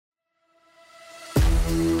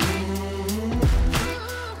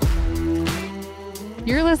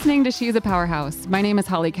listening to She's a Powerhouse. My name is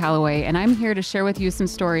Holly Calloway, and I'm here to share with you some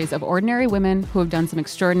stories of ordinary women who have done some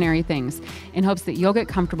extraordinary things in hopes that you'll get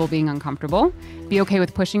comfortable being uncomfortable, be okay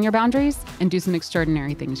with pushing your boundaries, and do some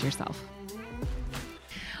extraordinary things yourself.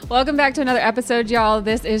 Welcome back to another episode, y'all.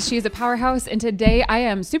 This is She's a Powerhouse, and today I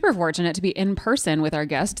am super fortunate to be in person with our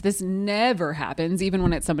guest. This never happens, even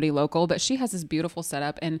when it's somebody local, but she has this beautiful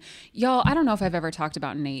setup. And y'all, I don't know if I've ever talked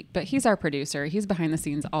about Nate, but he's our producer. He's behind the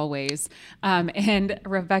scenes always. And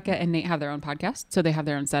Rebecca and Nate have their own podcast, so they have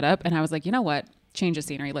their own setup. And I was like, you know what? Change of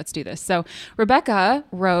scenery. Let's do this. So Rebecca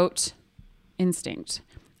wrote Instinct.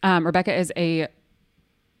 Rebecca is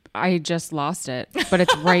I just lost it, but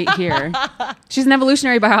it's right here. She's an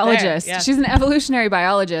evolutionary biologist. There, yeah. She's an evolutionary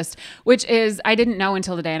biologist, which is, I didn't know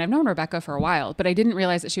until today, and I've known Rebecca for a while, but I didn't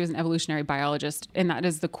realize that she was an evolutionary biologist, and that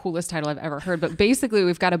is the coolest title I've ever heard. But basically,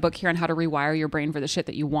 we've got a book here on how to rewire your brain for the shit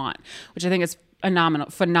that you want, which I think is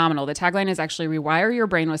phenomenal. The tagline is actually rewire your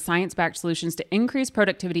brain with science-backed solutions to increase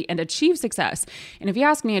productivity and achieve success. And if you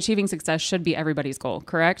ask me, achieving success should be everybody's goal,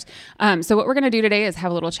 correct? So what we're going to do today is have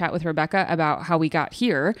a little chat with Rebecca about how we got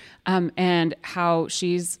here and how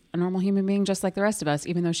she's a normal human being just like the rest of us,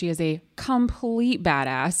 even though she is a complete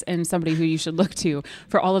badass and somebody who you should look to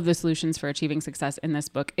for all of the solutions for achieving success in this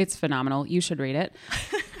book. It's phenomenal. You should read it.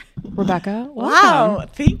 Rebecca, welcome. Wow.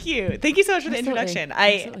 Thank you. Thank you so much for the Absolutely. introduction.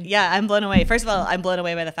 Absolutely. I'm blown away. First of all, I'm blown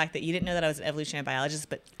away by the fact that you didn't know that I was an evolutionary biologist,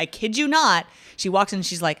 but I kid you not, she walks in and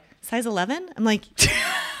she's like, size 11? I'm like,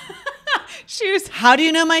 shoes. How do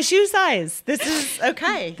you know my shoe size? This is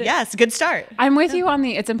okay. Yes. Good start. I'm with you on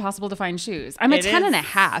the it's impossible to find shoes. I'm a 10 and a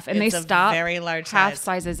half, and they It's a stop very large half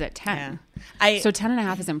size. sizes at 10. Yeah. So 10 and a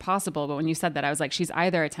half is impossible. But when you said that, I was like, she's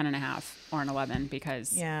either a 10 and a half or an 11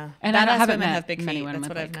 because, Yeah. And I Badass haven't women met have big many feet. women That's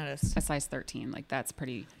with what I've like noticed. a size 13. Like that's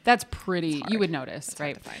pretty, you would notice, It's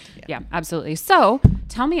hard right? to find, Yeah, absolutely. So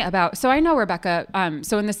tell me about, so I know Rebecca,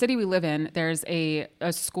 so in the city we live in, there's a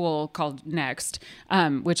school called Next,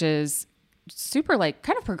 which is super like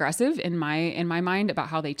kind of progressive in my mind about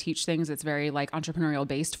how they teach things. It's very like entrepreneurial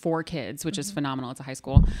based for kids, which is phenomenal. It's a high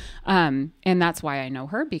school. And that's why I know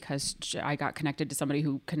her, because I got connected to somebody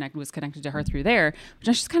who was connected to her through there. But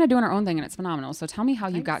now she's kind of doing her own thing and it's phenomenal. So tell me how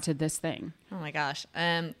you got to this thing. Oh my gosh.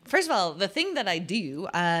 First of all, the thing that I do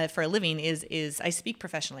for a living is I speak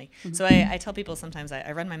professionally. Mm-hmm. So I tell people sometimes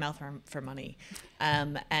I run my mouth for money.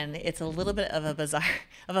 And it's a little bit of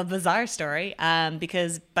a bizarre story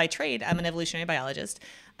because by trade, I'm an evolutionary biologist,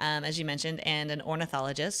 as you mentioned, and an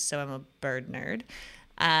ornithologist. So I'm a bird nerd.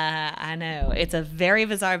 I know it's a very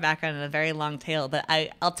bizarre background and a very long tail, but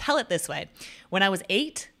I'll tell it this way. When I was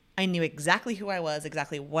 8, I knew exactly who I was,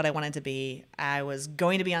 exactly what I wanted to be. I was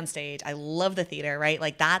going to be on stage. I love the theater, right?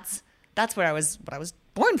 Like that's what I was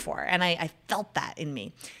born for. And I felt that in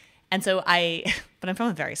me. And so but I'm from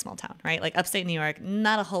a very small town, right? Like upstate New York,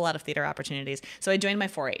 not a whole lot of theater opportunities. So I joined my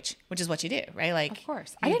 4-H, which is what you do, right? Like, Of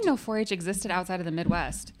course. I didn't know 4-H existed outside of the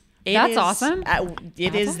Midwest. It That's is, awesome.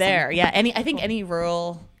 It is awesome. There. Yeah. I think any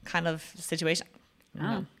rural kind of situation.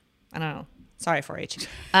 I don't know. Sorry, 4-H.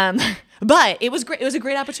 But it was great. It was a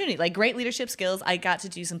great opportunity, like great leadership skills. I got to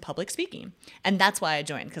do some public speaking. And that's why I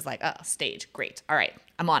joined, because like, stage, great. All right,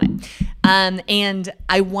 I'm on it. And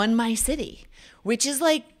I won my city, which is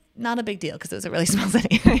like not a big deal because it was a really small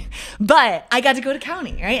city. Right? But I got to go to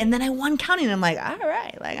county, right? And then I won county and I'm like, all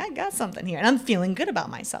right, like I got something here. And I'm feeling good about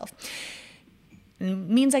myself. It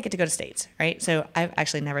means I get to go to states, right? So I've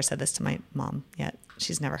actually never said this to my mom yet.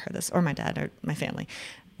 She's never heard this, or my dad, or my family.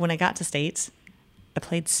 When I got to states, I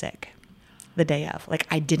played sick the day of. Like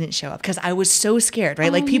I didn't show up because I was so scared,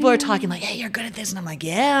 right? Like people are talking like, hey, you're good at this. And I'm like,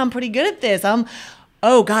 yeah, I'm pretty good at this.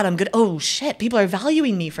 Oh God, I'm good. Oh shit, people are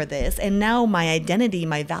valuing me for this. And now my identity,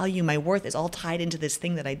 my value, my worth is all tied into this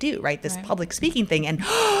thing that I do, right? This public speaking thing. And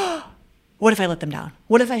what if I let them down?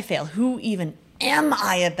 What if I fail? Who even am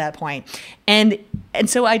I at that point? And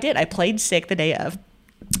so I did. I played sick the day of.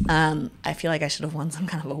 I feel like I should have won some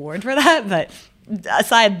kind of award for that, but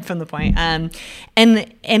aside from the point, and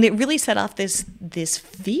it really set off this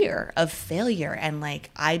fear of failure, and like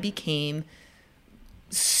I became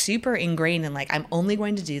super ingrained in like I'm only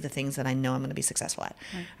going to do the things that I know I'm going to be successful at.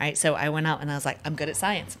 Right. So I went out and I was like, I'm good at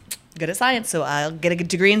science, so I'll get a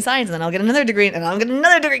degree in science, and then I'll get another degree, and I'll get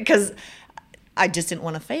another degree, because I just didn't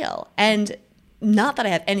want to fail. And not that I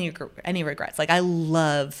have any regrets. Like I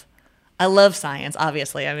love science,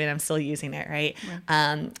 obviously. I mean, I'm still using it, right?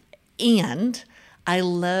 And I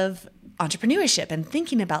love entrepreneurship and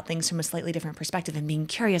thinking about things from a slightly different perspective and being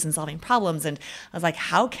curious and solving problems. And I was like,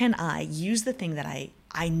 how can I use the thing that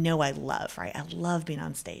I know I love, right? I love being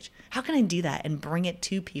on stage. How can I do that and bring it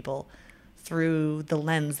to people through the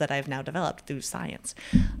lens that I've now developed through science?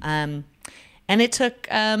 And And it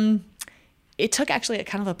took actually a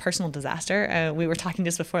kind of a personal disaster. We were talking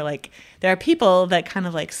just before, like there are people that kind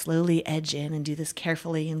of like slowly edge in and do this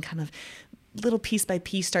carefully and kind of little piece by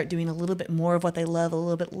piece start doing a little bit more of what they love, a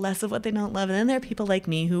little bit less of what they don't love. And then there are people like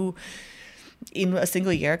me who in a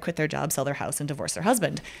single year quit their job, sell their house, and divorce their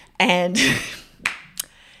husband. And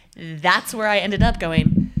that's where I ended up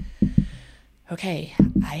going, okay,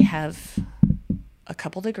 I have a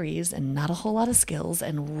couple degrees and not a whole lot of skills,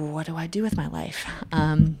 and what do I do with my life?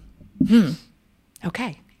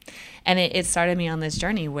 Okay. And it started me on this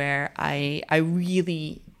journey where I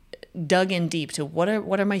really dug in deep to what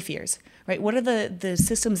are my fears, right? What are the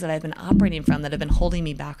systems that I've been operating from that have been holding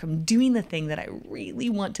me back from doing the thing that I really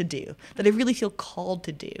want to do, that I really feel called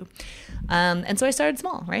to do? And so I started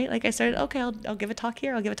small, right? Like I started, okay, I'll give a talk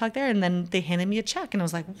here, I'll give a talk there. And then they handed me a check and I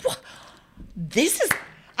was like, what?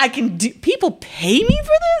 I can do, people pay me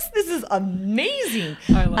for this? This is amazing.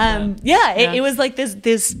 I love that. Yeah, it was like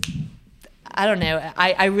this, I don't know.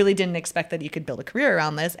 I really didn't expect that you could build a career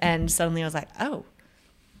around this. And suddenly I was like, oh,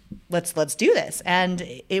 let's do this. And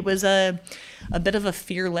it was a bit of a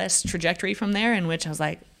fearless trajectory from there, in which I was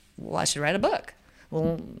like, well, I should write a book.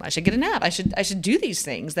 Well, I should get a nap. I should do these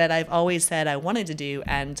things that I've always said I wanted to do.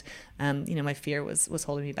 And, my fear was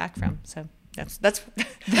holding me back from. So that's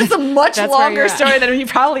a much longer story than you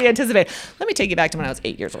probably anticipate. Let me take you back to when I was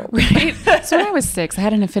 8 years old. Right. So when I was 6, I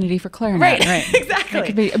had an affinity for clarinet. Right.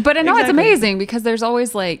 Exactly. But I know it's amazing because there's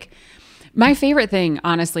always like, my favorite thing,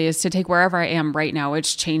 honestly, is to take wherever I am right now,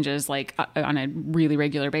 which changes like on a really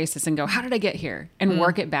regular basis, and go, how did I get here? And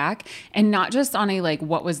work it back. And not just on a, like,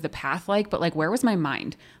 what was the path like, but like, where was my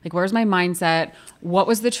mind? Like, where's my mindset? What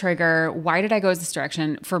was the trigger? Why did I go this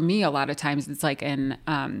direction? For me, a lot of times it's like an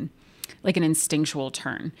instinctual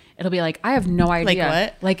turn. It'll be like, I have no idea. Like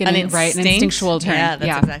what? Like an instinctual turn. Yeah,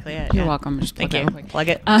 that's exactly it. You're welcome. Just plug Thank you. Plug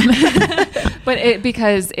it. But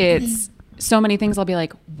because it's so many things, I'll be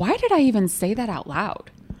like, why did I even say that out loud?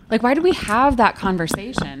 Like, why did we have that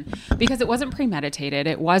conversation? Because it wasn't premeditated.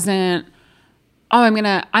 It wasn't, oh, I'm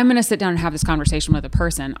gonna sit down and have this conversation with a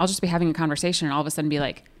person. I'll just be having a conversation and all of a sudden be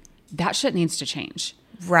like, that shit needs to change.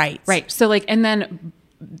 Right. So like, and then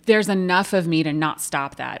there's enough of me to not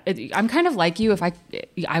stop that. I'm kind of like you. If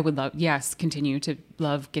I would love, continue to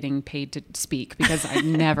love getting paid to speak because I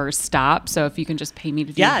never stop. So if you can just pay me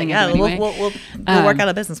to do the thing, anyway. We'll work out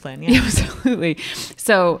a business plan. Yeah, absolutely.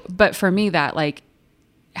 So, but for me, that like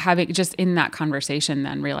having just in that conversation,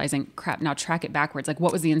 then realizing, crap, now track it backwards. Like,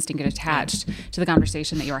 what was the instinct attached to the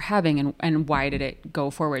conversation that you were having, and why did it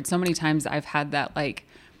go forward? So many times I've had that, like,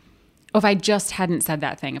 oh, if I just hadn't said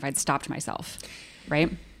that thing, if I'd stopped myself.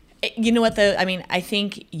 Right. You know what, though? I mean, I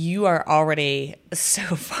think you are already so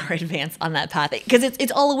far advanced on that path because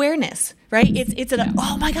it's all awareness, right? It's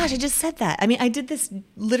oh my gosh, I just said that. I mean, I did this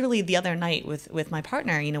literally the other night with my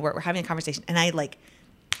partner. We're having a conversation, and I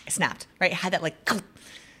snapped. Right, I had that I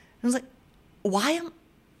was like,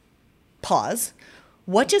 pause.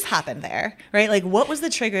 What just happened there? Right, like what was the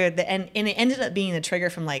trigger? And it ended up being the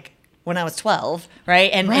trigger from when I was 12, right?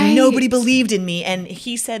 And nobody believed in me. And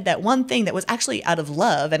he said that one thing that was actually out of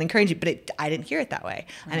love and encouraging, but I didn't hear it that way.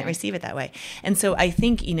 Right. I didn't receive it that way. And so I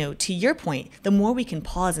think, to your point, the more we can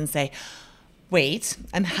pause and say, wait,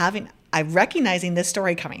 I'm recognizing this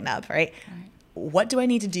story coming up, right? What do I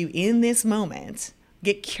need to do in this moment?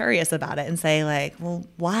 Get curious about it and say well,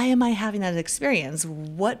 why am I having that experience?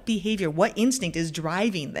 What behavior, what instinct is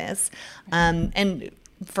driving this? And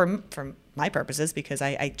for my purposes, because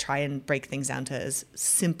I try and break things down to as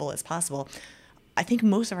simple as possible, I think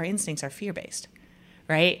most of our instincts are fear-based,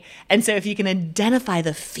 right? And so if you can identify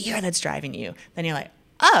the fear that's driving you, then you're like,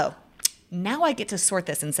 oh, now I get to sort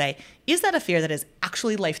this and say, is that a fear that is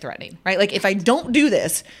actually life-threatening, right? Like if I don't do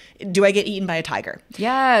this, do I get eaten by a tiger?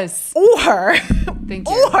 Yes. Or, Thank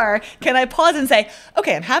you. Or can I pause and say,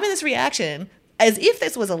 okay, I'm having this reaction as if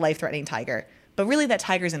this was a life-threatening tiger, but really that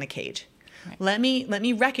tiger's in a cage. Right. Let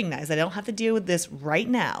me recognize that I don't have to deal with this right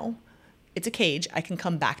now. It's a cage. I can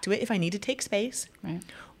come back to it if I need to take space. Right.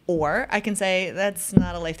 Or I can say, that's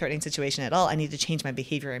not a life-threatening situation at all. I need to change my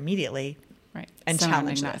behavior immediately. Right. And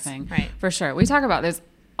challenge that this. thing. Right. For sure. We talk about this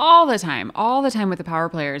all the time with the power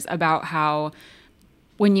players, about how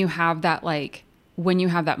when you have that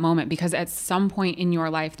moment, because at some point in your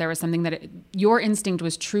life, there was something that your instinct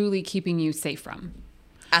was truly keeping you safe from.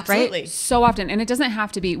 Absolutely. Right? So often. And it doesn't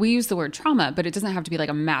have to be, we use the word trauma, but it doesn't have to be like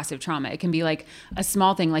a massive trauma. It can be like a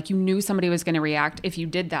small thing. Like you knew somebody was going to react if you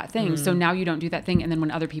did that thing. So now you don't do that thing. And then when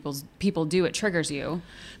other people do, it triggers you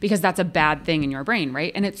because that's a bad thing in your brain.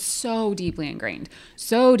 Right. And it's so deeply ingrained.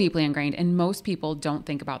 And most people don't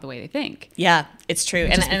think about the way they think. Yeah, it's true.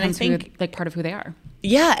 It and I think like part of who they are.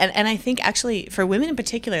 Yeah. And I think actually for women in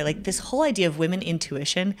particular, like this whole idea of women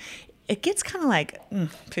intuition, it gets kind of like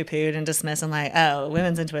poo-pooed and dismissed and like, oh,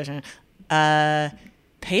 women's intuition.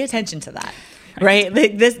 Pay attention to that. Right?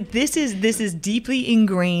 Like this is deeply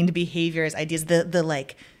ingrained behaviors, ideas, the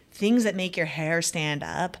like things that make your hair stand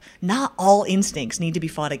up. Not all instincts need to be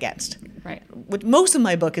fought against. Right. Most of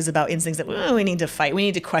my book is about instincts that we need to fight. We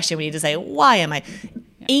need to question. We need to say, why am I?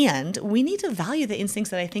 Yeah. And we need to value the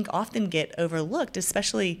instincts that I think often get overlooked,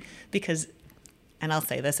 especially because, and I'll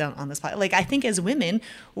say this on this podcast, like I think as women,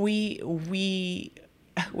 we're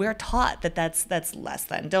taught that's less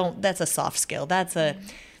than. That's a soft skill.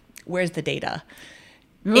 Where's the data?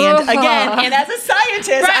 And again, and as a scientist,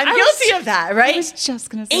 right, I'm guilty of that, right? I was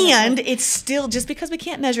just going to say and that. It's still, just because we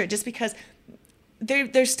can't measure it, just because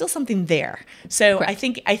there's still something there. So right.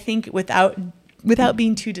 I think without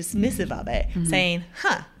being too dismissive of it, saying,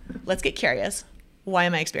 let's get curious. Why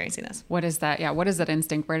am I experiencing this? What is that? Yeah. What is that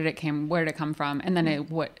instinct? Where did it come from? And then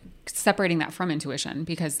separating that from intuition,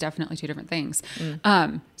 because definitely two different things.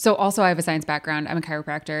 So also I have a science background. I'm a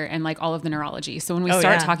chiropractor and like all of the neurology. So when we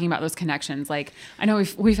start talking about those connections, like I know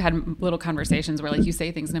we've had little conversations where like you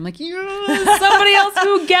say things and I'm like, somebody else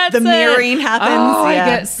who gets the mirroring happens. Oh, I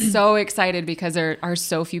get so excited because there are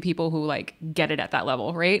so few people who like get it at that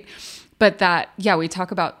level. Right. But we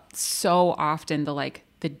talk about so often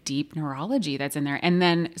the deep neurology that's in there. And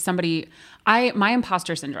then my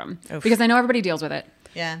imposter syndrome, because I know everybody deals with it.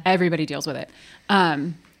 Yeah. Everybody deals with it.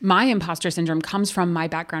 My imposter syndrome comes from my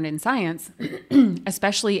background in science,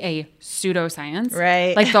 especially a pseudoscience.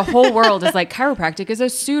 Right. Like the whole world is like chiropractic is a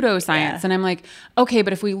pseudoscience. Yeah. And I'm like, okay,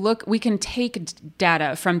 but if we can take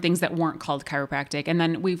data from things that weren't called chiropractic and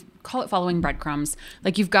then we call it following breadcrumbs.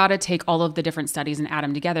 Like you've got to take all of the different studies and add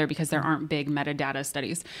them together because there aren't big metadata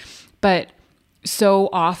studies. But so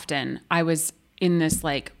often I was in this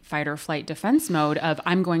like fight or flight defense mode of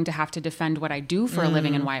I'm going to have to defend what I do for a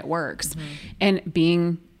living and why it works. And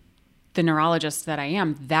being the neurologist that I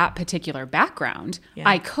am, that particular background,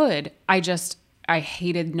 I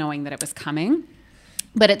hated knowing that it was coming.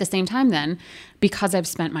 But at the same time then, because I've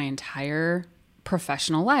spent my entire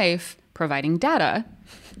professional life providing data,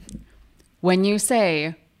 when you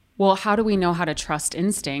say, well, how do we know how to trust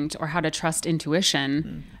instinct or how to trust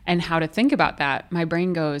intuition and how to think about that? My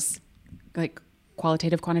brain goes like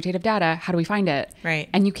qualitative, quantitative data. How do we find it? Right.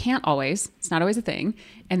 And you can't always, it's not always a thing.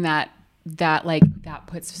 And that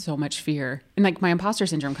puts so much fear. And like my imposter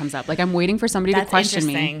syndrome comes up. Like I'm waiting for somebody to question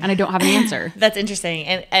me and I don't have an answer. That's interesting.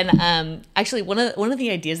 And actually one of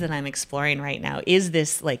the ideas that I'm exploring right now is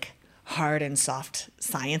this like hard and soft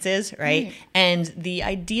sciences, right? And the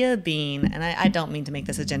idea being, and I don't mean to make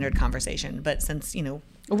this a gendered conversation, but since,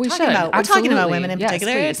 we're talking about women in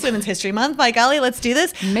particular. Please. It's Women's History Month. By golly, let's do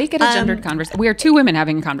this. Make it a gendered conversation. We are two women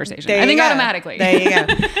having a conversation. I think automatically. There you go.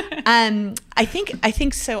 I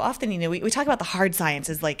think so often, we talk about the hard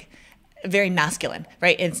sciences like very masculine,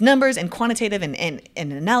 right? It's numbers and quantitative and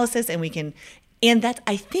analysis, and that's,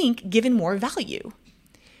 I think, given more value.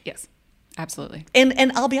 Yes, absolutely.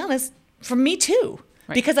 And I'll be honest, for me too.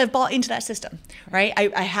 Right. Because I've bought into that system, right?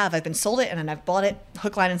 I've been sold it and then I've bought it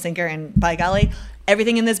hook, line, and sinker. And by golly,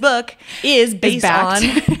 everything in this book is based on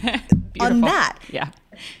that. Yeah.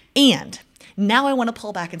 And now I want to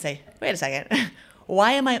pull back and say, wait a second,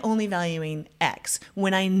 why am I only valuing X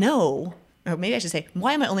when I know, or maybe I should say,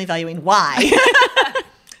 why am I only valuing Y?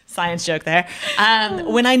 Science joke there.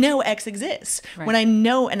 When I know X exists, when I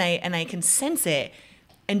know and I can sense it.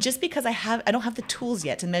 And just because I don't have the tools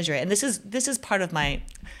yet to measure it, and this is part of my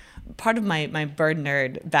bird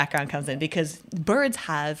nerd background comes in, because birds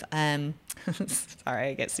have sorry,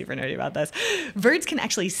 I get super nerdy about this. Birds can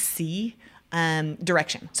actually see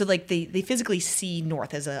direction. So like they physically see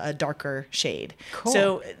north as a darker shade. Cool.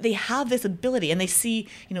 So they have this ability, and they see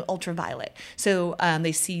ultraviolet. So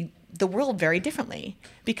they see the world very differently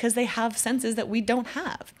because they have senses that we don't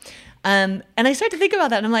have. And I start to think about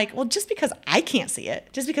that and I'm like, well, just because I can't see it,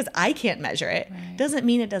 just because I can't measure it, doesn't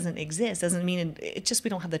mean it doesn't exist, doesn't mean it's just we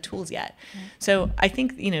don't have the tools yet. Right. So I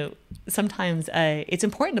think, sometimes it's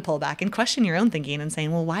important to pull back and question your own thinking and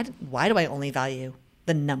saying, well, why do I only value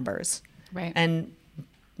the numbers? Right. And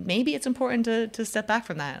maybe it's important to step back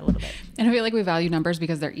from that a little bit. And I feel like we value numbers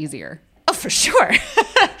because they're easier. Oh, for sure.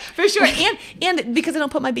 For sure. And because I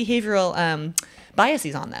don't put my behavioral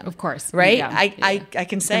biases on them. Of course. Right? Yeah. I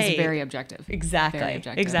can say. It's very objective. Exactly. Very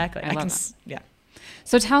objective. Exactly. I love that. Yeah.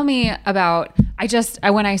 So tell me about,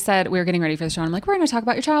 when I said we were getting ready for the show, I'm like, we're going to talk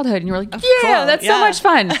about your childhood. And you were like, cool. That's so much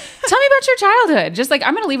fun. Tell me about your childhood. Just like,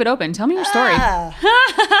 I'm going to leave it open. Tell me your story.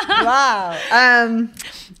 Wow.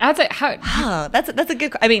 That's that's a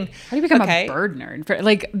good. I mean, how do you become a bird nerd?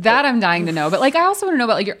 Like that, I'm dying to know. But like, I also want to know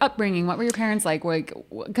about like your upbringing. What were your parents like?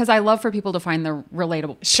 Because I love for people to find the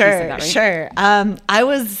relatable. Sure, piece of that, right? sure. I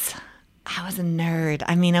was a nerd.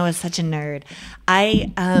 I mean, I was such a nerd.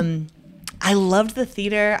 I loved the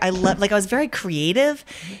theater. I was very creative.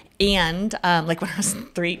 And like when I was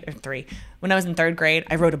when I was in third grade,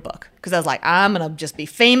 I wrote a book because I was like, I'm going to just be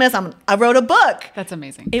famous. I wrote a book. That's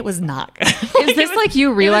amazing. It was not good. Is this like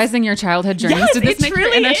you realizing your childhood journeys? Yes, Did this make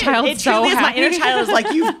your inner child it so truly is. happy? My inner child is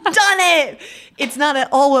like, you've done it. It's not at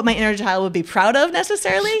all what my inner child would be proud of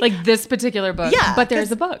necessarily. Like this particular book. Yeah. But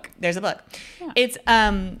there's a book. There's a book. Yeah. It's,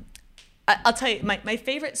 I'll tell you my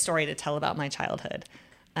favorite story to tell about my childhood.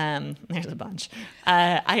 There's a bunch.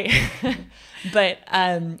 I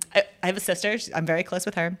have a sister. I'm very close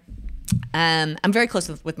with her. I'm very close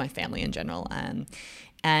with my family in general.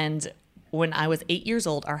 And when I was 8 years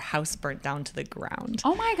old, our house burnt down to the ground.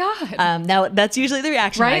 Oh my God. Now that's usually the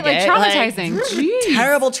reaction, right? I get. Like traumatizing. Like,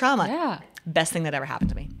 terrible trauma. Yeah. Best thing that ever happened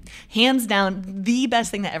to me. Hands down, the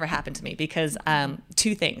best thing that ever happened to me because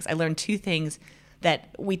two things. I learned two things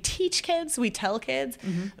that we teach kids, we tell kids,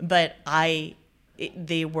 but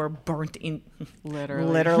they were burnt in,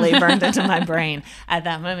 literally burnt into my brain at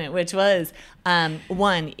that moment, which was,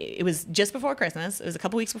 one, it was just before Christmas. It was a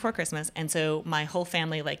couple weeks before Christmas. And so my whole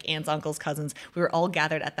family, like aunts, uncles, cousins, we were all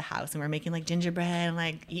gathered at the house and we were making like gingerbread and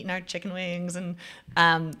like eating our chicken wings.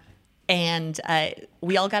 And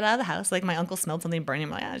we all got out of the house. Like my uncle smelled something burning.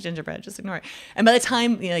 I'm like, gingerbread, just ignore it. And by the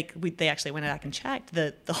time they actually went back and checked,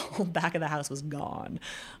 the whole back of the house was gone.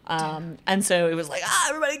 And so it was like,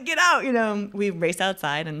 everybody get out. We raced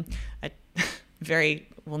outside and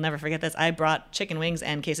we'll never forget this. I brought chicken wings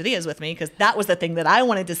and quesadillas with me because that was the thing that I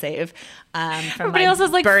wanted to save from everybody my else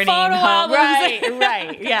is like burning photo home. albums.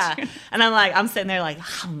 Right, yeah. And I'm sitting there like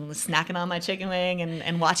snacking on my chicken wing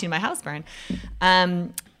and watching my house burn.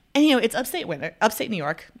 And it's upstate New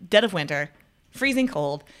York, dead of winter, freezing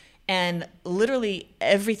cold, and literally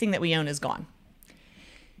everything that we own is gone.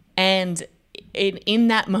 And in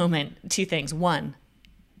that moment, two things. One,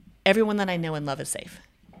 everyone that I know and love is safe.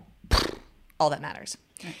 All that matters.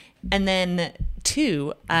 Right. And then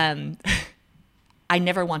two, I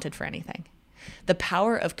never wanted for anything. The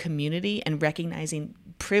power of community and recognizing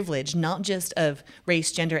privilege, not just of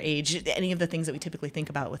race, gender, age, any of the things that we typically think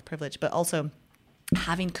about with privilege, but also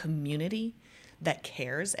having community that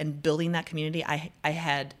cares and building that community. I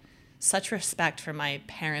had such respect for my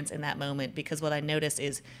parents in that moment because what I noticed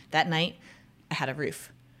is that night I had a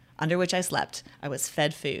roof under which I slept. I was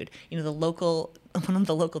fed food. One of the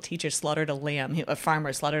local teachers slaughtered a lamb. A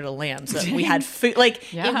farmer slaughtered a lamb. So we had food.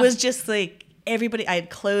 It was just like everybody. I had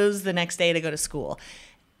clothes the next day to go to school.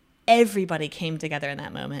 Everybody came together in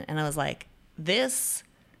that moment. And I was like, this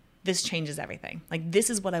changes everything. Like,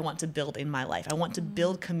 this is what I want to build in my life. I want to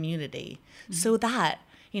build community so that,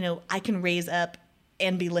 I can raise up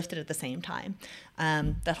and be lifted at the same time.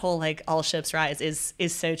 That whole, like, all ships rise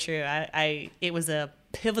is so true. It was a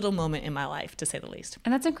pivotal moment in my life, to say the least.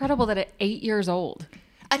 And that's incredible that at 8 years old.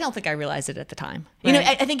 I don't think I realized it at the time. Right.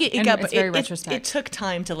 I think it's very retrospect. It took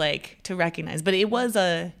time to recognize, but it was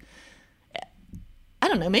I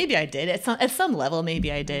don't know, maybe I did. At some level,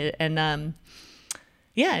 maybe I did. And,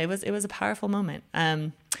 yeah, it was a powerful moment.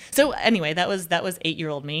 So anyway, that was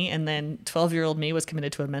 8-year-old me, and then 12-year-old me was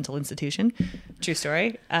committed to a mental institution. True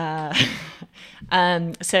story. So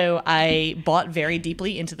I bought very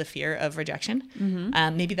deeply into the fear of rejection.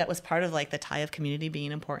 Mm-hmm. Maybe that was part of like the tie of community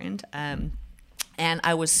being important. And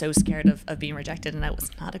I was so scared of being rejected, and I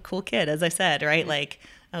was not a cool kid, as I said, right? Like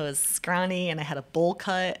I was scrawny and I had a bowl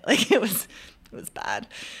cut. Like it was bad.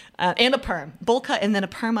 And a perm, bowl cut, and then a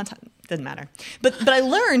perm on top. Doesn't matter. But I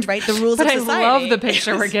learned, right, the rules of society. I love the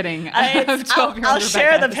picture we're getting of 12-year-old I'll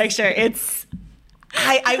share the picture. It's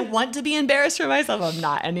I want to be embarrassed for myself. I'm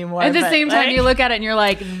not anymore. At the same time, you look at it and you're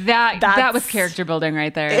like, that was character building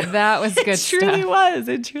right there. That was good stuff.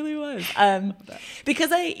 It truly was. Because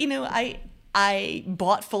I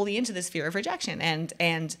bought fully into this fear of rejection,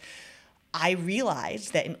 and I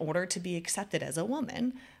realized that in order to be accepted as a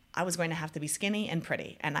woman, I was going to have to be skinny and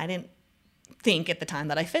pretty, and I didn't think at the time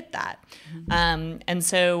that I fit that. Mm-hmm. And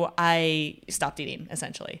so I stopped eating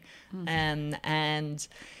essentially. Mm-hmm. And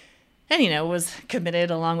was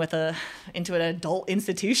committed along with into an adult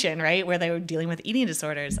institution, right, where they were dealing with eating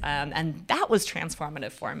disorders. And that was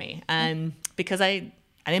transformative for me. Because I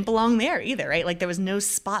didn't belong there either, right? Like there was no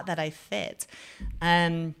spot that I fit.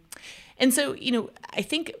 And so, I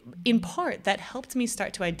think in part that helped me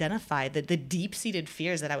start to identify the deep-seated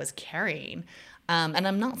fears that I was carrying. And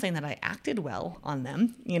I'm not saying that I acted well on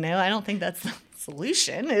them. I don't think that's the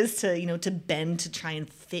solution is to, to bend to try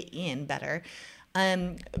and fit in better.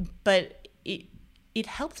 But it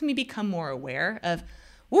helped me become more aware of,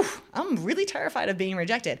 I'm really terrified of being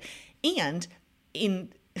rejected. And in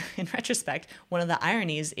retrospect, one of the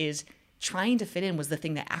ironies is trying to fit in was the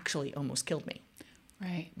thing that actually almost killed me.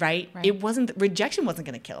 Right. Rejection wasn't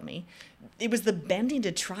going to kill me. It was the bending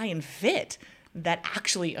to try and fit that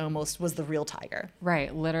actually almost was the real tiger.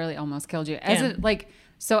 Right. Literally almost killed you. As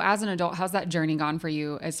an adult, how's that journey gone for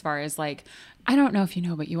you as far as like, I don't know if you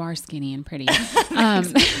know, but you are skinny and pretty.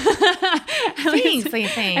 Thanks.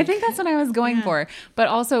 I think that's what I was going for. But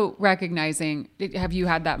also recognizing, have you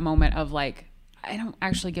had that moment of like, I don't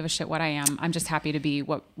actually give a shit what I am. I'm just happy to be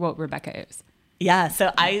what Rebecca is. Yeah.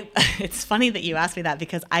 So it's funny that you asked me that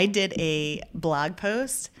because I did a blog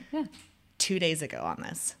post 2 days ago on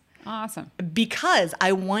this. Awesome. Because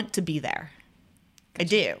I want to be there. Gotcha. I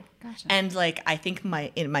do. Gotcha. And like, I think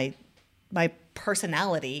my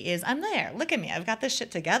personality is I'm there. Look at me. I've got this shit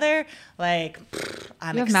together. Like,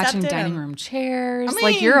 I'm you have accepted. Matching dining room chairs.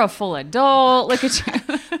 Like you're a full adult. Look at you.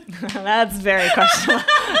 That's very questionable.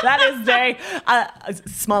 That is very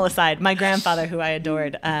small aside. My grandfather, who I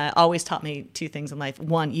adored, always taught me two things in life.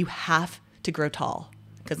 One, you have to grow tall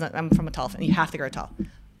because I'm from a tall family. You have to grow tall,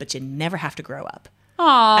 but you never have to grow up.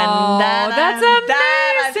 Oh, that's amazing.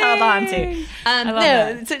 That I've held on to. I love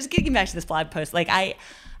that. So just getting back to this blog post, like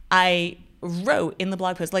I wrote in the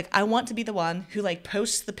blog post, like I want to be the one who like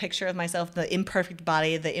posts the picture of myself, the imperfect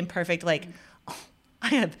body, the imperfect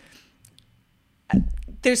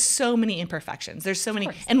there's so many imperfections. There's so many,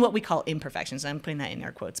 and what we call imperfections. I'm putting that in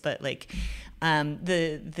air quotes, but like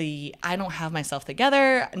the I don't have myself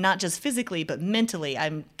together, not just physically but mentally.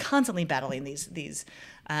 I'm constantly battling these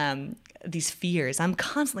fears. I'm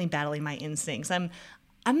constantly battling my instincts. I'm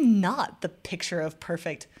not the picture of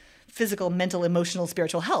perfect physical, mental, emotional,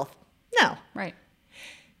 spiritual health. No. Right.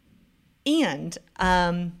 And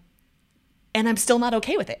I'm still not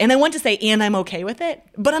okay with it. And I want to say, and I'm okay with it,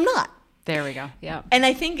 but I'm not. There we go. Yeah. And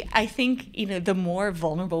I think, the more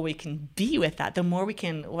vulnerable we can be with that, the more we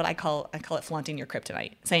can, I call it flaunting your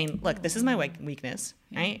kryptonite, saying, look, this is my weakness,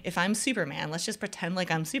 right? If I'm Superman, let's just pretend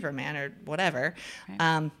like I'm Superman or whatever.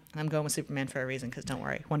 Right. I'm going with Superman for a reason, because don't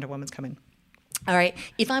worry, Wonder Woman's coming. All right.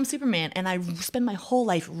 If I'm Superman and I spend my whole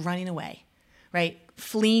life running away, right?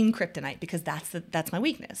 Fleeing kryptonite, because that's my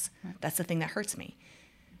weakness. Right. That's the thing that hurts me.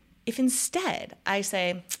 If instead I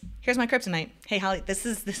say, here's my kryptonite. Hey, Holly, this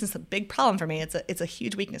is a big problem for me. It's a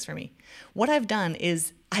huge weakness for me. What I've done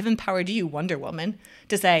is I've empowered you, Wonder Woman,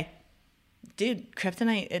 to say, dude,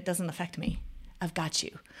 kryptonite, it doesn't affect me. I've got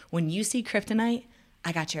you. When you see kryptonite,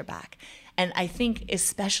 I got your back. And I think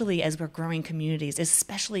especially as we're growing communities,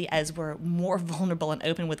 especially as we're more vulnerable and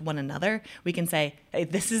open with one another, we can say, hey,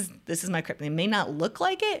 this is my kryptonite. It may not look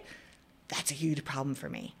like it. That's a huge problem for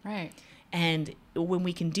me. Right. And when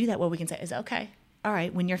we can do that, what we can say is, okay, all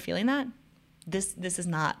right, when you're feeling that, this is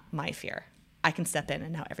not my fear. I can step in,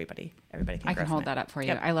 and now everybody can. I can hold it. that up for you.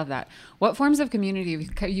 Yep. I love that. What forms of community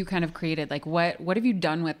have you kind of created? Like what have you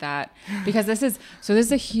done with that? Because this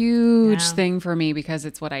is a huge thing for me, because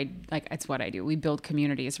it's what I do. We build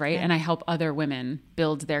communities, right? Yeah. And I help other women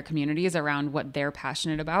build their communities around what they're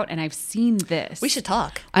passionate about. And I've seen this. We should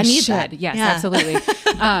talk. I need that. Yes, yeah. Absolutely.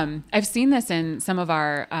 I've seen this in some of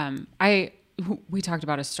our, we talked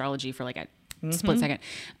about astrology for like a split second.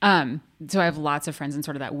 So I have lots of friends in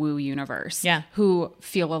sort of that woo universe who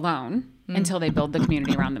feel alone until they build the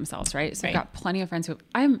community around themselves, right? So I've got plenty of friends who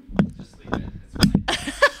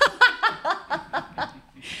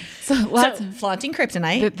So flaunting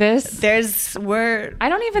kryptonite. I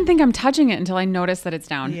don't even think I'm touching it until I notice that it's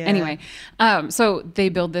down. Yeah. Anyway, so they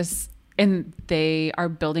build this, and they are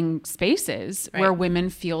building spaces where women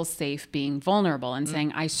feel safe being vulnerable and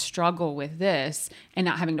saying, I struggle with this, and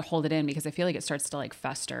not having to hold it in, because I feel like it starts to like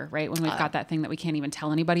fester, right? When we've got that thing that we can't even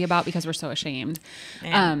tell anybody about because we're so ashamed.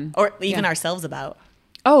 Or even ourselves about.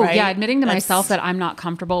 Oh, right? Yeah. Admitting to myself that I'm not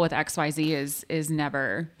comfortable with XYZ is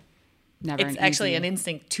never it's actually an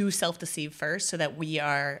instinct to self-deceive first, so that we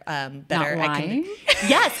are better not lying.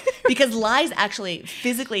 Yes, because lies actually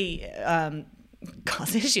physically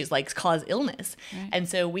cause issues, like cause illness. Right. And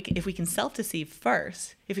so if we can self-deceive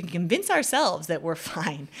first, if we can convince ourselves that we're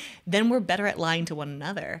fine, then we're better at lying to one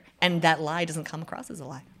another, and that lie doesn't come across as a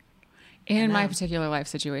lie. In my particular life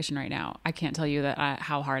situation right now, I can't tell you that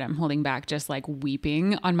how hard I'm holding back, just like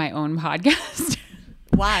weeping on my own podcast.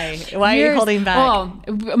 Why are you holding back?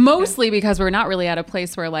 Well, mostly because we're not really at a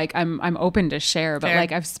place where like I'm open to share, but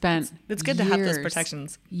like I've spent it's good to have those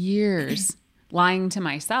protections. Years lying to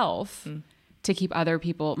myself to keep other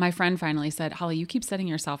people. My friend finally said, Holly, you keep setting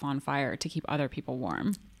yourself on fire to keep other people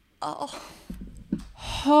warm. Oh,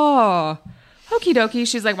 okie dokie.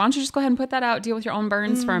 She's like, why don't you just go ahead and put that out, deal with your own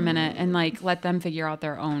burns for a minute, and like let them figure out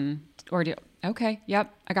their own ordeal. Okay.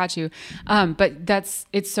 Yep. I got you. But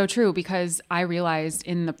it's so true, because I realized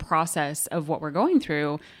in the process of what we're going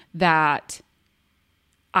through that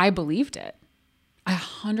I believed it. I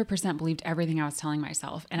 100% believed everything I was telling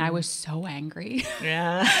myself. And I was so angry.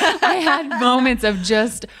 Yeah. I had moments of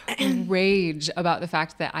just rage about the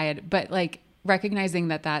fact that but like recognizing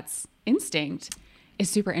that that's instinct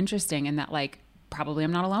is super interesting. And that like, probably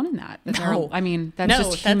I'm not alone in that. That's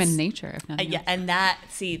just human nature. If nothing else.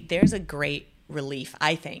 And there's a great relief,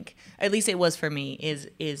 I think, at least it was for me,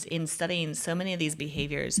 is in studying so many of these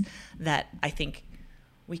behaviors that I think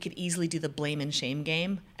we could easily do the blame and shame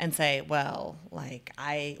game and say, well, like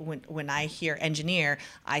when I hear engineer,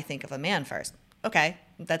 I think of a man first. Okay,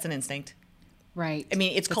 that's an instinct. Right. I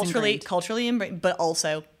mean, it's culturally ingrained, but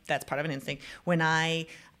also that's part of an instinct. When I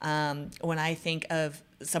think of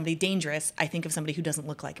somebody dangerous, I think of somebody who doesn't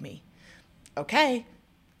look like me. Okay,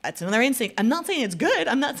 that's another instinct. I'm not saying it's good.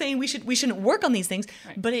 I'm not saying we shouldn't work on these things,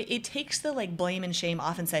 right. But it takes the like blame and shame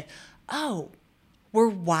off and say, oh, we're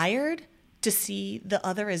wired to see the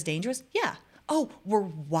other as dangerous? Yeah. Oh, we're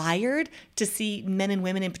wired to see men and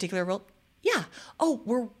women in particular role? Yeah. Oh,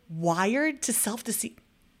 we're wired to self-deceive?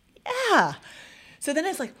 Yeah. So then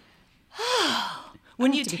it's like,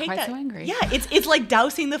 when you take that, so angry. Yeah, it's like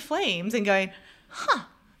dousing the flames and going,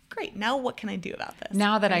 great. Now what can I do about this?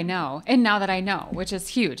 Now that I know, which is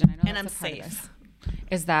huge, and I know and I'm safe.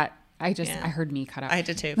 Is that I heard me cut out. I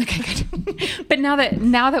did too. But now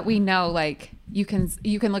that we know, like you can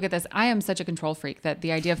look at this. I am such a control freak that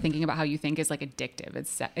the idea of thinking about how you think is like addictive.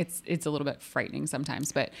 It's a little bit frightening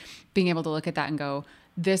sometimes, but being able to look at that and go,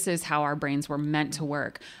 this is how our brains were meant to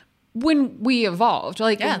work. When we evolved,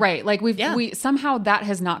 right, like we somehow that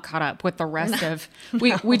has not caught up with the rest of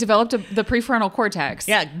we developed the prefrontal cortex.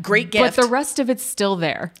 Yeah, great gift. But the rest of it's still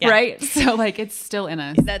there, right? So like it's still in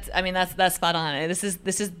us. That's spot on. This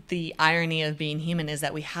is the irony of being human, is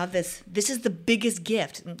that we have this. This is the biggest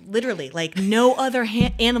gift, literally. Like no other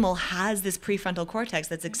animal has this prefrontal cortex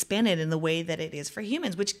that's expanded in the way that it is for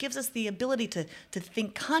humans, which gives us the ability to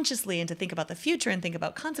think consciously and to think about the future and think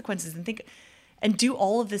about consequences and do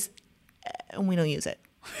all of this, and we don't use it.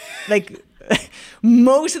 Like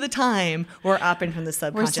most of the time, we're operating from the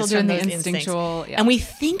subconscious. We're still doing the instinctual, and we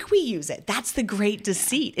think we use it. That's the great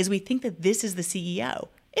deceit, is we think that this is the CEO.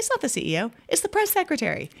 It's not the CEO. It's the press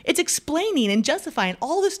secretary. It's explaining and justifying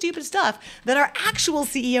all the stupid stuff that our actual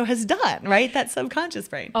CEO has done, right? That subconscious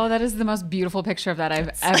brain. Oh, that is the most beautiful picture of that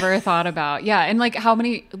I've ever thought about. Yeah. And like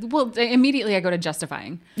immediately I go to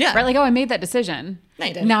justifying. Yeah. Right? Like, oh, I made that decision. No,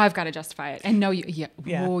 you didn't. Now I've got to justify it. And no, oh, you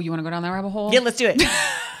want to go down that rabbit hole? Yeah, let's do it.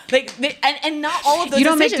 And not all of those you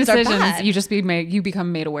don't decisions make decisions. Are bad. You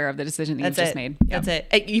become made aware of the decision that you just made. That's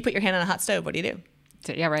it. You put your hand on a hot stove. What do?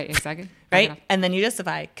 Yeah, right. Exactly. Right. And then you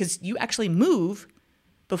justify, because you actually move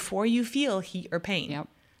before you feel heat or pain. Yep.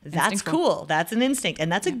 That's cool. That's an instinct.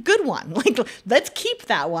 And that's a good one. Like, let's keep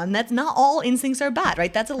that one. That's not all instincts are bad,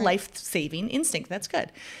 right? That's a life-saving instinct. That's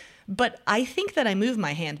good. But I think that I move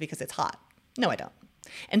my hand because it's hot. No, I don't.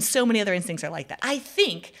 And so many other instincts are like that. I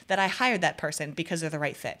think that I hired that person because they're the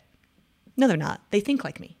right fit. No, they're not. They think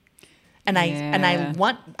like me. And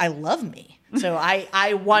I love me. So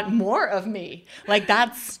I want more of me. Like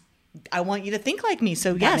I want you to think like me.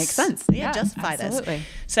 So that makes sense. Yeah, justify absolutely. This.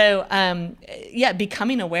 So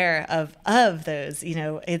becoming aware of those,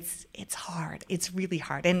 it's hard. It's really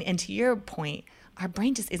hard. And to your point, our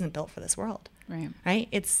brain just isn't built for this world. Right?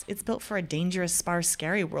 It's built for a dangerous, sparse,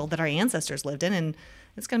 scary world that our ancestors lived in, and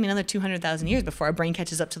it's going to be another 200,000 years before our brain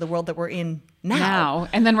catches up to the world that we're in now.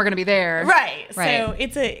 And then we're going to be there. Right. So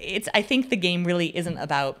I think the game really isn't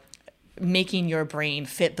about making your brain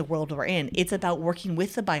fit the world we're in. It's about working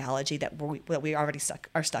with the biology that we already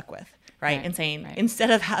are stuck with, right? And saying,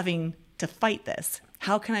 instead of having to fight this,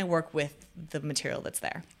 how can I work with the material that's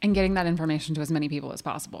there? And getting that information to as many people as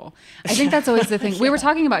possible. I think that's always the thing. We were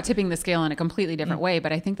talking about tipping the scale in a completely different way,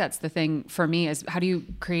 but I think that's the thing for me is, how do you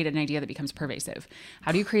create an idea that becomes pervasive?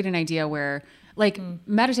 How do you create an idea where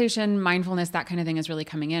meditation, mindfulness, that kind of thing is really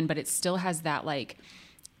coming in, but it still has that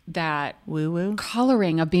that woo-woo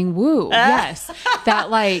coloring of being woo. Yes. That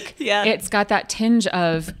it's got that tinge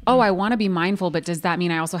of, I want to be mindful, but does that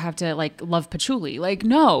mean I also have to love patchouli?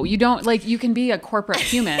 No, you don't. You can be a corporate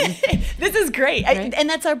human. This is great. Right? And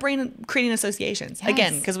that's our brain creating associations. Yes.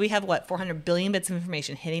 Again, because we have 400 billion bits of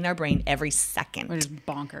information hitting our brain every second. Which is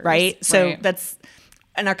bonkers. Right? So that's,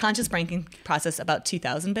 And our conscious brain can process about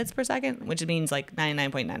 2,000 bits per second, which means like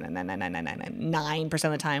 99.9999999%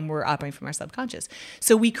 of the time we're operating from our subconscious.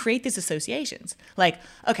 So we create these associations. Like,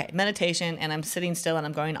 okay, meditation, and I'm sitting still and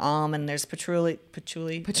I'm going and there's patchouli,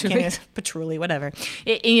 whatever.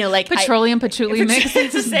 Like petroleum patchouli mix.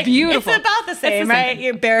 It's beautiful. It's about the same, right?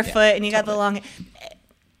 You're barefoot and you got the long.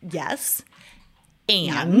 Yes.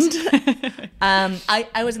 And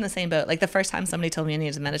I was in the same boat. Like the first time somebody told me I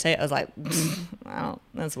needed to meditate, I was like,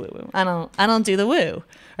 that's woo woo. I don't do the woo,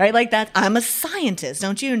 right? Like that. I'm a scientist,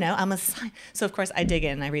 don't you know? I'm a scientist. So of course I dig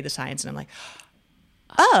in and I read the science and I'm like,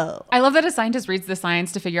 oh. I love that a scientist reads the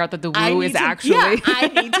science to figure out that the woo is actually. Yeah, I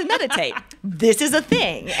need to meditate. This is a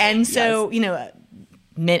thing. And so, I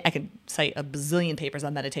could cite a bazillion papers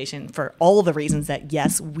on meditation for all the reasons that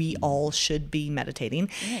yes, we all should be meditating.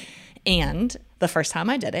 Right. And the first time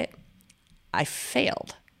I did it, I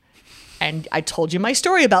failed. And I told you my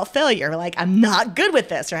story about failure. Like, I'm not good with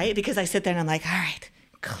this, right? Because I sit there and I'm like, all right,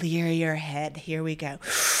 clear your head. Here we go.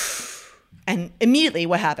 And immediately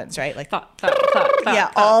what happens, right? Like thought,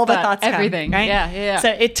 all the thoughts come, everything. Right? Yeah. So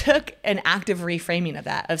it took an active reframing of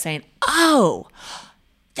that, of saying, oh,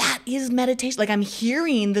 that is meditation. Like I'm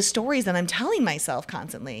hearing the stories that I'm telling myself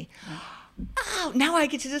constantly. Oh, now I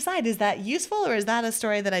get to decide, is that useful or is that a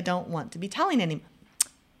story that I don't want to be telling anymore?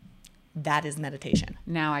 That is meditation.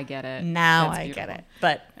 Now I get it. Get it.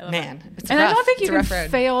 But man, it's and rough. I don't think you can road.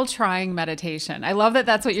 fail trying meditation. I love that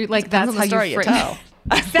that's what you're like. That's how you frame it.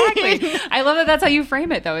 Exactly. I love that that's how you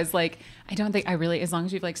frame it though. Is like, I don't think I really, as long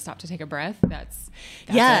as you've like stopped to take a breath, that's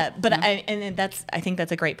it, but I think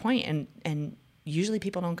that's a great point. And usually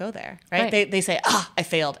people don't go there, right? They say, I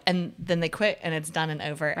failed. And then they quit and it's done and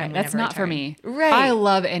over. Right. And that's not for me. Right. I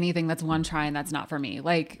love anything that's one try and that's not for me.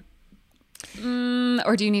 Like,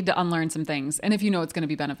 or do you need to unlearn some things? And if you know it's going to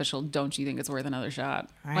be beneficial, don't you think it's worth another shot?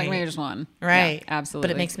 Right. Like maybe just one. Right. Yeah, absolutely.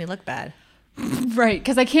 But it makes me look bad. Right.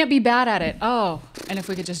 Because I can't be bad at it. Oh. And if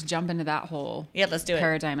we could just jump into that whole let's do it.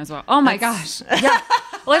 paradigm as well. Oh my gosh. Yeah.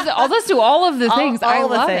 Let's do all of the things. I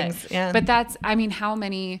love things. it. Yeah. But that's, I mean, how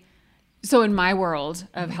many, so in my world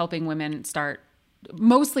of helping women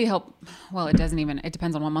mostly help, well, it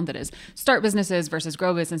depends on what month it is. Start businesses versus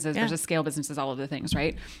grow businesses versus scale businesses, all of the things,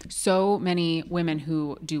 right? So many women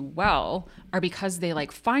who do well are because they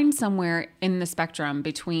like find somewhere in the spectrum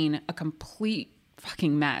between a complete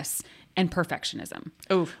fucking mess and perfectionism.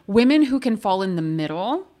 Oh, women who can fall in the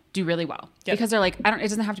middle do really well because they're like, it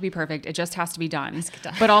doesn't have to be perfect. It just has to be done.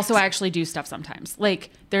 But also I actually do stuff sometimes. Like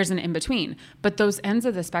there's an in between, but those ends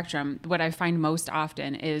of the spectrum, what I find most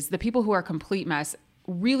often is the people who are complete mess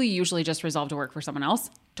really usually just resolve to work for someone else.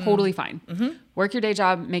 Totally fine. Mm-hmm. Work your day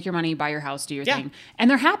job, make your money, buy your house, do your thing. And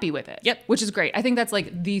they're happy with it. Yep. Which is great. I think that's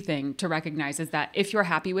like the thing to recognize is that if you're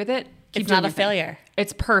happy with it, it's not a failure.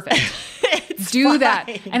 It's perfect. Do that.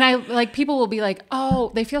 And I like people will be like,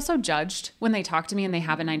 oh, they feel so judged when they talk to me and they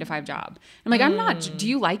have a 9-to-5 job. I'm like, I'm not. Do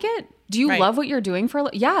you like it? Do you love what you're doing for?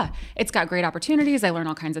 Yeah, it's got great opportunities. I learn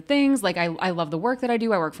all kinds of things. Like I love the work that I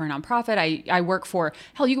do. I work for a nonprofit. I work for,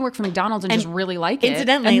 hell, you can work for McDonald's and just really like it.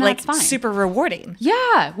 Incidentally, and like that's fine. Super rewarding.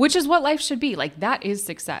 Yeah, which is what life should be. Like that is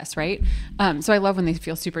success, right? So I love when they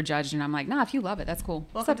feel super judged and I'm like, nah, if you love it, that's cool.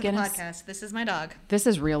 Welcome What's up, to Guinness? The podcast. This is my dog. This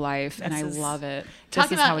is real life and I love it.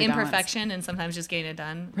 Talking about imperfection and sometimes just getting it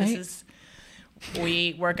done. Right?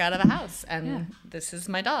 We work out of the house and this is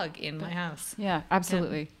my dog in my house. Yeah,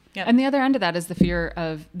 absolutely. Yep. And the other end of that is the fear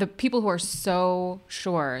of the people who are so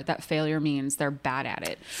sure that failure means they're bad at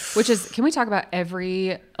it, which is, can we talk about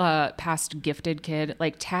every past gifted kid,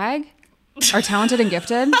 like tag are talented and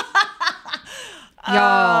gifted?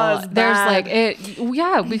 Y'all, there's like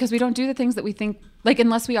because we don't do the things that we think, like,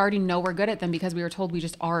 unless we already know we're good at them because we were told we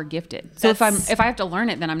just are gifted. So if I have to learn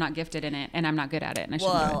it, then I'm not gifted in it and I'm not good at it and I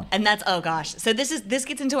shouldn't do it. And that's, oh gosh. So this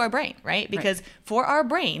gets into our brain, right? Because for our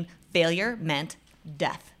brain, failure meant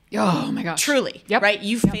death. Oh my gosh. Truly. Yep. Right?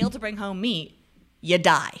 You fail to bring home meat, you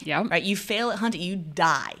die. Yep. Right? You fail at hunting, you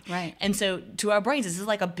die. Right. And so to our brains, this is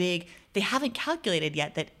like a big, they haven't calculated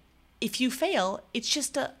yet that if you fail, it's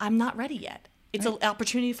just I'm not ready yet. It's an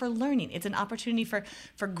opportunity for learning. It's an opportunity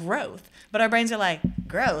for growth. But our brains are like,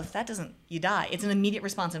 growth, that doesn't, you die. It's an immediate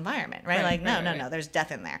response environment, right? No, there's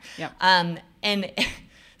death in there. Yep. And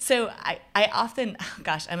so I often,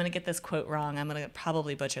 gosh, I'm going to get this quote wrong. I'm going to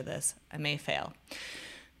probably butcher this. I may fail.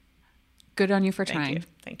 Good on you for trying.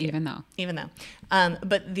 Thank you. Even though.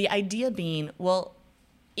 But the idea being, well,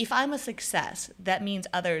 if I'm a success, that means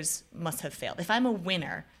others must have failed. If I'm a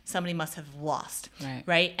winner, somebody must have lost,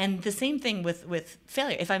 right? And the same thing with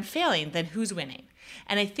failure. If I'm failing, then who's winning?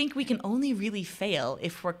 And I think we can only really fail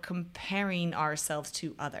if we're comparing ourselves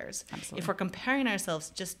to others. Absolutely. If we're comparing ourselves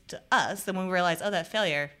just to us, then when we realize, oh, that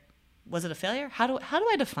failure, was it a failure? How do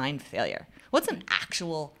I define failure? What's an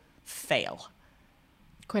actual fail?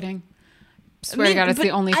 Quitting. Swear to God, it's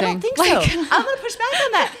the only thing. I don't think so. I'm going to push back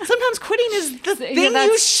on that. Sometimes quitting is the thing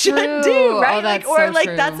you should do, right? Oh, that's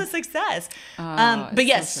that's a success. But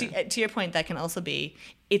yes, to your point, that can also be,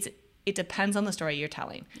 it depends on the story you're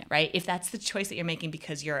telling, right? If that's the choice that you're making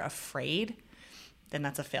because you're afraid, then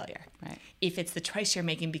that's a failure. Right. If it's the choice you're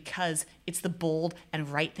making because it's the bold and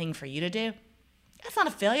right thing for you to do, that's not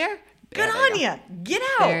a failure. Good on you. Get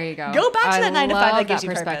out. There you go. Go back to that 9 to 5 that gives you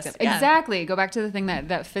purpose. Yeah. Exactly. Go back to the thing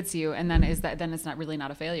that fits you, and then it's not really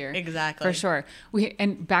not a failure. Exactly. For sure.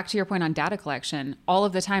 And back to your point on data collection, all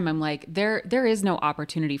of the time I'm like, there is no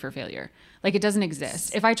opportunity for failure. Like, it doesn't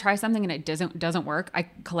exist. If I try something and it doesn't work, I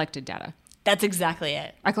collected data. That's exactly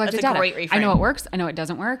it. I collected data. That's a great reframe. I know it works. I know it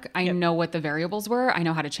doesn't work. I know what the variables were. I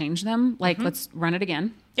know how to change them. Like, let's run it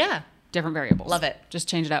again. Yeah. Different variables. Love it. Just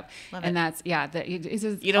change it up. Love and it. that's,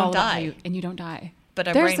 you don't die. And you don't die. But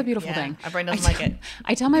there's brain, the beautiful thing. Our brain doesn't like it.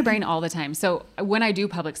 I tell my brain all the time. So when I do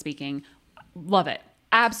public speaking, love it.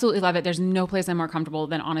 Absolutely love it. There's no place I'm more comfortable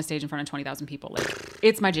than on a stage in front of 20,000 people. Like,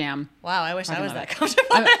 it's my jam. Wow, I wish I was that comfortable.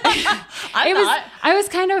 I was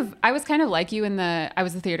kind of like you I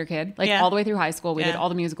was the theater kid. Like, all the way through high school, we did all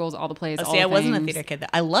the musicals, all the plays, all the things. I wasn't a theater kid.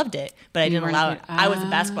 I loved it, but I didn't allow it. I was a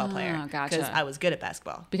basketball player gotcha. because I was good at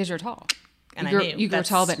basketball. Because you're tall. And you grew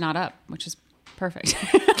tall but not up, which is perfect.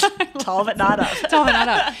 Tall but not up. Tall but not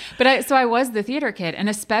up. But I was the theater kid, and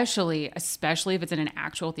especially if it's in an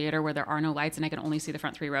actual theater where there are no lights and I can only see the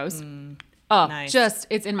front 3 rows. Nice.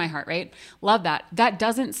 It's in my heart, right? Love that. That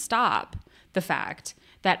doesn't stop the fact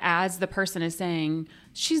that as the person is saying,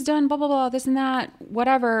 she's done blah, blah, blah, this and that,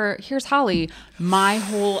 whatever, here's Holly, my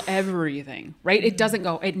whole everything, right?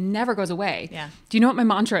 It never goes away. Yeah. Do you know what my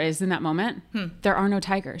mantra is in that moment? There are no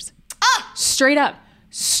tigers.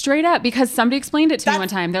 Straight up, because somebody explained it to me one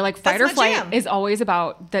time. They're like, fight or flight is always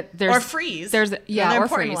about that. There's or freeze. There's or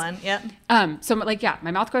freeze. One. Yep. So I'm like,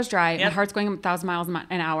 my mouth goes dry. My heart's going 1,000 miles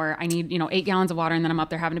an hour. I need 8 gallons of water, and then I'm up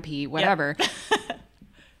there having to pee. Whatever.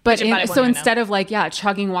 But instead of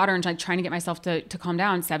chugging water and trying to get myself to calm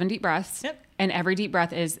down, 7 deep breaths. Yep. And every deep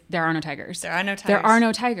breath is, there are no tigers. There are no tigers. There are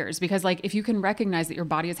no tigers, because if you can recognize that your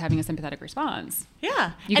body is having a sympathetic response, you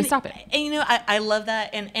can stop it. And I love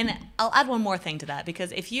that. And I'll add one more thing to that,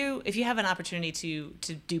 because if you have an opportunity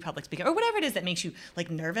to do public speaking or whatever it is that makes you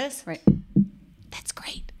nervous, right? That's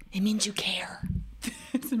great. It means you care.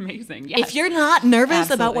 It's amazing. Yes. If you're not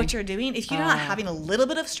nervous about what you're doing, if you're not having a little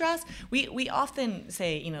bit of stress, we often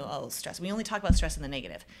say, stress. We only talk about stress in the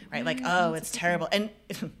negative, right? Like, it's terrible. And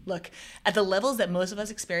look, at the levels that most of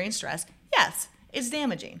us experience stress, yes, it's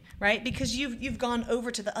damaging, right? Because you've gone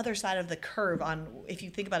over to the other side of the curve if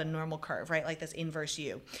you think about a normal curve, right? Like this inverse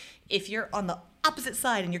U. If you're on the opposite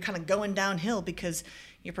side and you're kind of going downhill because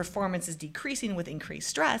your performance is decreasing with increased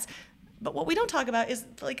stress. But what we don't talk about is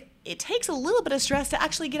it takes a little bit of stress to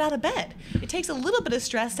actually get out of bed. It takes a little bit of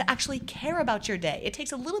stress to actually care about your day. It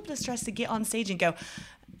takes a little bit of stress to get on stage and go,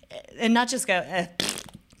 and not just go,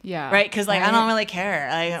 right? Because I don't really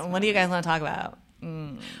care. What do you guys want to talk about?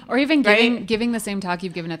 Or even giving the same talk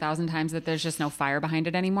you've given 1,000 times that there's just no fire behind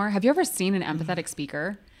it anymore. Have you ever seen an empathetic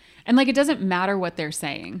speaker? And it doesn't matter what they're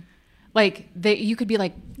saying. You could be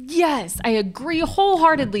like, yes, I agree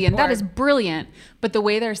wholeheartedly, and that is brilliant. But the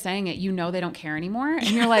way they're saying it, they don't care anymore. And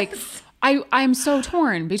you're like, I'm so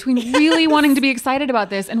torn between really wanting to be excited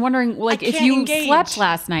about this and wondering, if you slept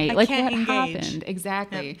last night, what happened?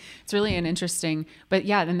 Exactly. Yep. It's really an interesting, but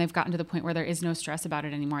then they've gotten to the point where there is no stress about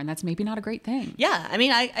it anymore, and that's maybe not a great thing. Yeah, I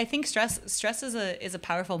mean, I think stress is a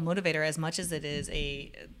powerful motivator as much as it is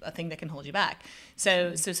a thing that can hold you back.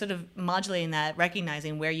 So sort of modulating that,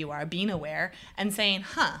 recognizing where you are, being aware, and saying,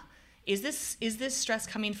 is this stress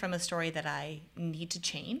coming from a story that I need to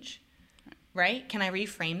change? Right? Can I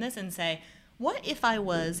reframe this and say, what if I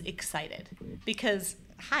was excited? Because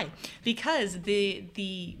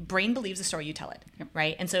the brain believes the story you tell it,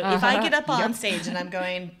 right? And so if I get up on stage and I'm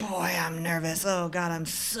going, boy, I'm nervous. Oh God, I'm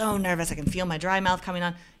so nervous. I can feel my dry mouth coming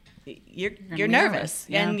on. You're nervous,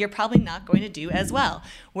 and you're probably not going to do as well.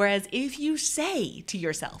 Whereas if you say to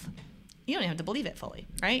yourself, you don't even have to believe it fully,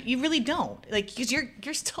 right? You really don't. Because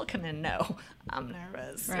you're still going to know I'm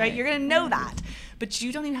nervous, right? You're going to know that. But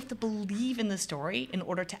you don't even have to believe in the story in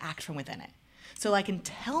order to act from within it. So I can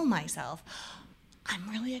tell myself, I'm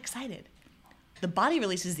really excited. the body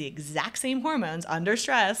releases the exact same hormones under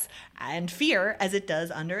stress and fear as it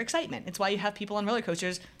does under excitement. It's why you have people on roller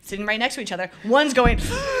coasters sitting right next to each other. One's going,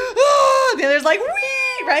 oh, the other's like,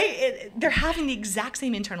 wee, right? They're having the exact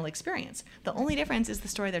same internal experience. The only difference is the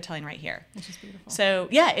story they're telling right here. Which is beautiful. So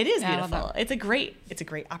yeah, it is Yeah, I love beautiful. that. It's a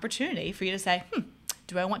great opportunity for you to say,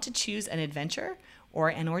 do I want to choose an adventure or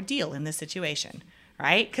an ordeal in this situation?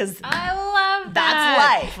 Right? Because I love that's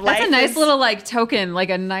that. life. That's Life a nice is- little like token, like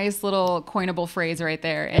a nice little coinable phrase right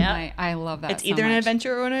there. And Yeah. I love that. It's so either an much.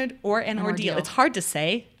 adventure or an ordeal. ordeal. It's hard to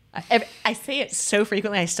say. I say it so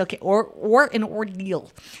frequently, I still can't. Or an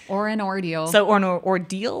ordeal. Or an ordeal. So, or an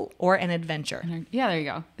ordeal or an adventure. Yeah, there you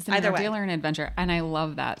go. It's an Either way. ordeal or an adventure. And I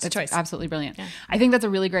love that. That's choice. absolutely brilliant. Yeah. I think that's a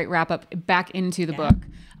really great wrap up back into the book.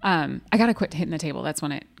 I gotta quit hitting the table. That's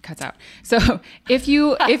when it cuts out. So if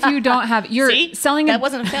you don't have you're See? selling That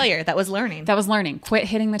wasn't a failure. That was learning. that was learning. Quit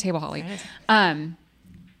hitting the table, Holly.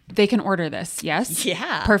 They can order this, yes?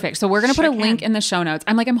 Yeah. Perfect. So we're going to put Sure a link can. in the show notes.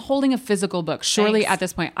 I'm holding a physical book. Surely Thanks. at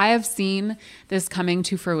this point, I have seen this coming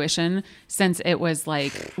to fruition since it was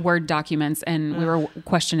like Word documents and we were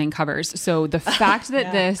questioning covers. So the fact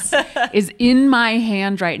that this is in my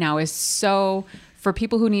hand right now is so for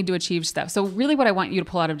people who need to achieve stuff. So really what I want you to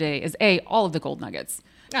pull out of today is all of the gold nuggets.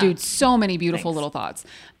 Dude, so many beautiful Thanks. little thoughts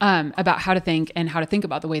about how to think and how to think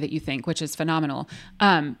about the way that you think, which is phenomenal.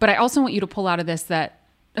 But I also want you to pull out of this that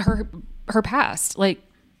her past, like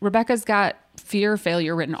Rebecca's got fear,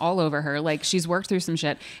 failure written all over her. Like she's worked through some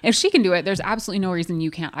shit. If she can do it, there's absolutely no reason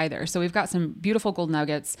you can't either. So we've got some beautiful gold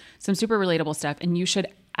nuggets, some super relatable stuff, and you should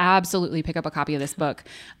absolutely pick up a copy of this book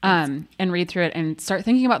and read through it and start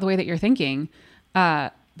thinking about the way that you're thinking.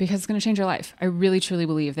 Because it's going to change your life. I really, truly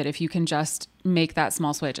believe that if you can just make that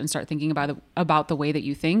small switch and start thinking about the way that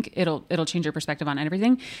you think, it'll change your perspective on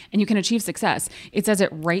everything, and you can achieve success. It says it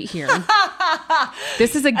right here.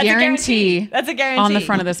 This is a guarantee. That's a guarantee on the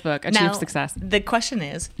front of this book. Achieve Now, success. The question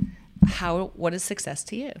is, what is success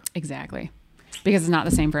to you? Exactly. Because it's not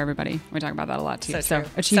the same for everybody. We talk about that a lot too. So So, true.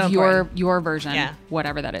 achieve So your important. version, Yeah.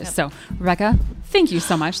 whatever that is. So Rebecca, thank you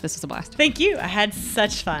so much. This was a blast. Thank you. I had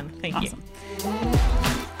such fun. Thank you. Awesome.